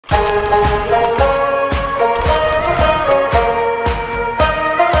Hey,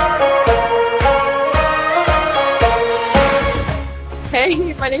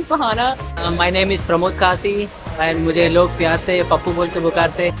 my name is Sahana. My name is Pramod Kasi and मुझे लोग प्यार से पप्पू बोल के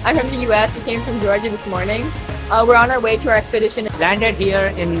पुकारते हैं. I'm from the US. We came from Georgia this morning. We're on our way to our expedition. Landed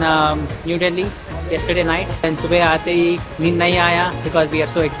here in New Delhi yesterday night and सुबह आते ही नींद नहीं आया because we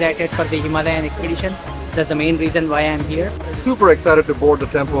are so excited for the Himalayan expedition. That's the main reason why I'm here. Super excited to board the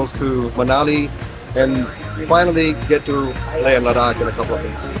temples to Manali and finally get to Leh Ladakh in a couple of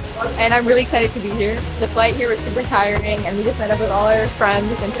weeks. And I'm really excited to be here. The flight here was super tiring and we just met up with all our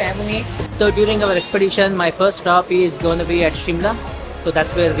friends and family. So during our expedition, my first stop is going to be at Shimla. So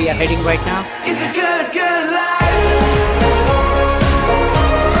that's where we are heading right now. It's a good, good life.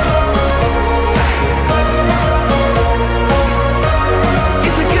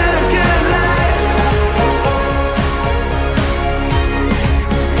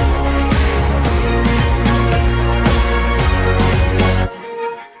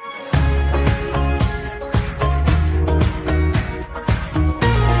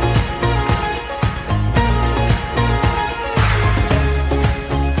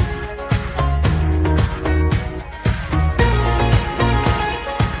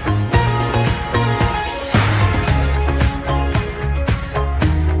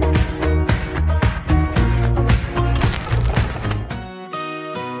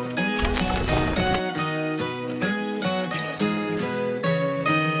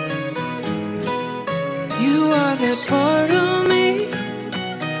 You are that part of me,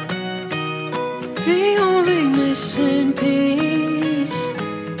 the only missing piece.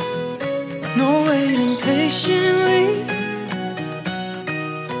 No waiting patiently.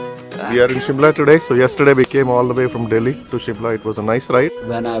 We are in Shimla today. So yesterday we came all the way from Delhi to Shimla. It was a nice ride.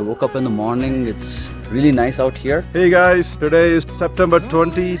 When I woke up in the morning, it's really nice out here. Hey guys, today is September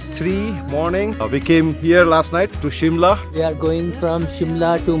 23 morning. We came here last night to Shimla. We are going from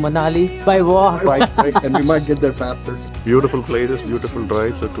Shimla to Manali by walk. Right, and we might get there faster. Beautiful places, beautiful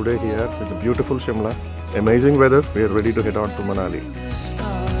drive. So today here is a beautiful Shimla. Amazing weather. We are ready to head on to Manali.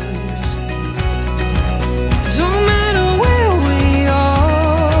 Don't matter where we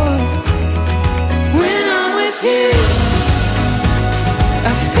are, when I'm with you,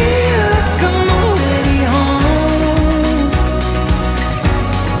 I feel like I'm already home.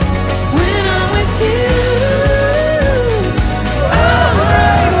 When I'm with you, I'm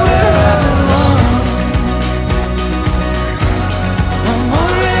right where I belong. I'm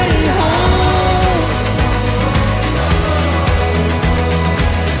already home.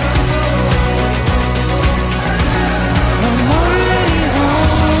 I'm already home.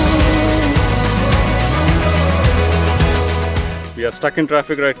 We are stuck in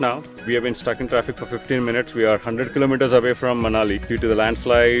traffic right now. We have been stuck in traffic for 15 minutes. We are 100 kilometers away from Manali. Due to the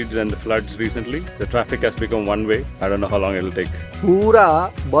landslides and the floods recently, the traffic has become one way. I don't know how long it will take.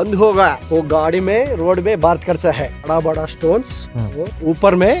 पूरा बंद होगा. वो गाड़ी में road में बात करता है. बड़ा बड़ा स्टोन्स वो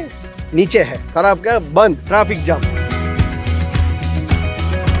ऊपर में नीचे है. खराब क्या बंद traffic jam.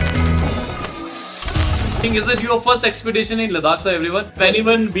 Is it your first expedition in Ladakh, sir, everyone? Have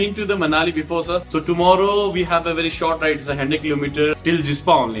anyone been to the Manali before, sir? So tomorrow we have a very short ride. It's 100 kilometers till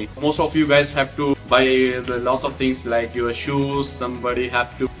Jispa only. Most of you guys have to buy lots of things like your shoes. Somebody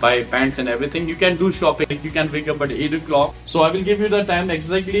have to buy pants and everything. You can do shopping. You can wake up at 8 o'clock. So I will give you the time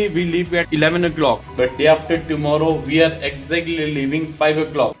exactly. We leave at 11 o'clock. But day after tomorrow, we are exactly leaving 5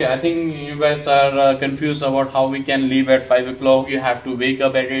 o'clock. I think you guys are confused about how we can leave at 5 o'clock. You have to wake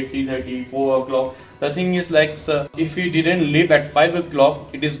up at 8:30, 4 o'clock. The thing is like, sir, if we didn't leave at 5 o'clock,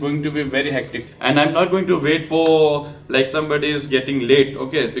 it is going to be very hectic. And I'm not going to wait for like somebody is getting late,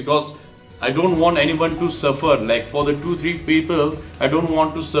 okay? Because I don't want anyone to suffer. Like for the 2-3 people, I don't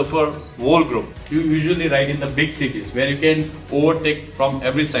want to suffer whole group. You usually ride in the big cities where you can overtake from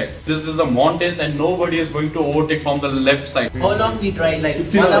every side. This is the mountains and nobody is going to overtake from the left side. How long the drive? Like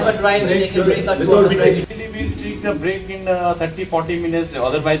 1 hour drive, we take a break or 2 hours drive? We'll take a break in 30-40 minutes,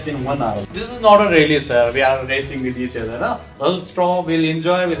 otherwise in 1 hour. This is not a race, sir. We are racing with each other. No? We'll stop, we'll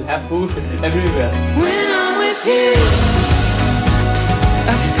enjoy, we'll have food everywhere. When I'm with you,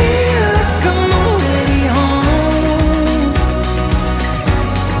 I feel like I'm already home.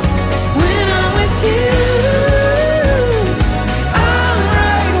 When I'm with you, I'm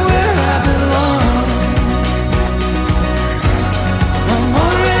right where I belong. I'm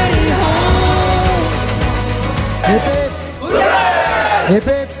already home. Hip hip. Hooray! Hip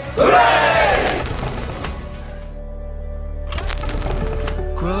hip. Hooray!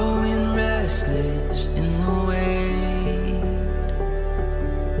 Growing restless in the way.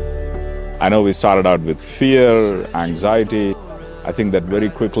 I know we started out with fear, anxiety, I think that very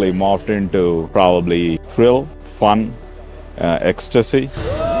quickly morphed into probably thrill, fun, ecstasy.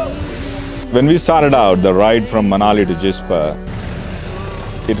 When we started out the ride from Manali to Jispa,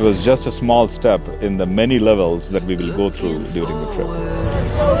 it was just a small step in the many levels that we will go through during the trip.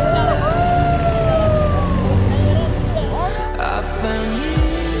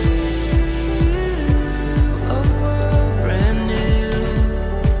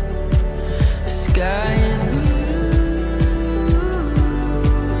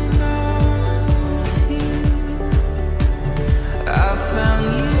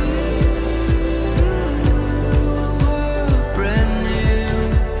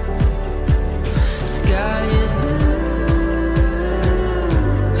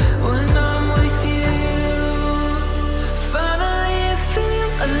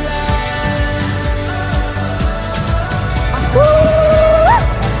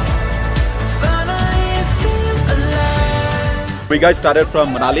 We guys started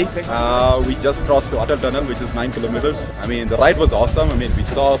from Manali. We just crossed the Atal Tunnel, which is 9 kilometers. I mean, the ride was awesome. I mean, we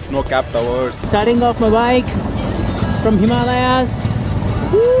saw snow-capped towers. Starting off my bike from Himalayas.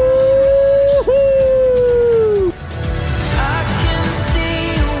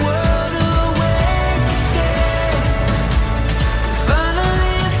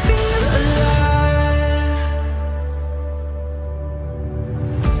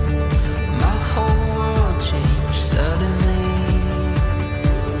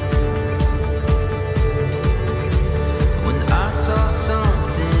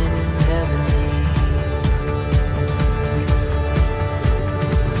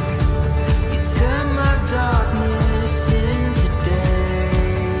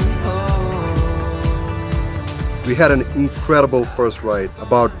 We had an incredible first ride.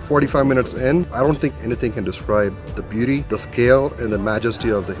 About 45 minutes in, I don't think anything can describe the beauty, the scale, and the majesty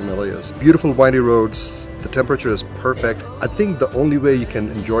of the Himalayas. Beautiful windy roads, the temperature is perfect. I think the only way you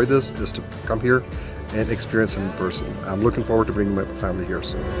can enjoy this is to come here and experience it in person. I'm looking forward to bringing my family here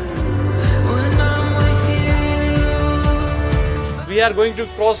soon. We are going to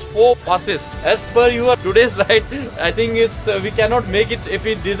cross 4 passes. As per your today's ride, I think it's we cannot make it if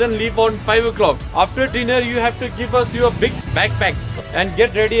we didn't leave on 5 o'clock. After dinner, you have to give us your big backpacks and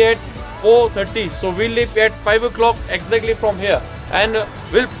get ready at 4:30. So we'll leave at 5 o'clock exactly from here. And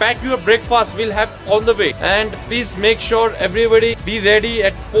we'll pack your breakfast, we'll have on the way. And please make sure everybody be ready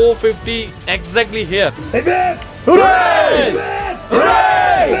at 4:50 exactly here. Amen! Hooray! Amen!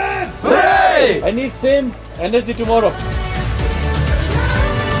 Hooray! Hooray! I need same energy tomorrow.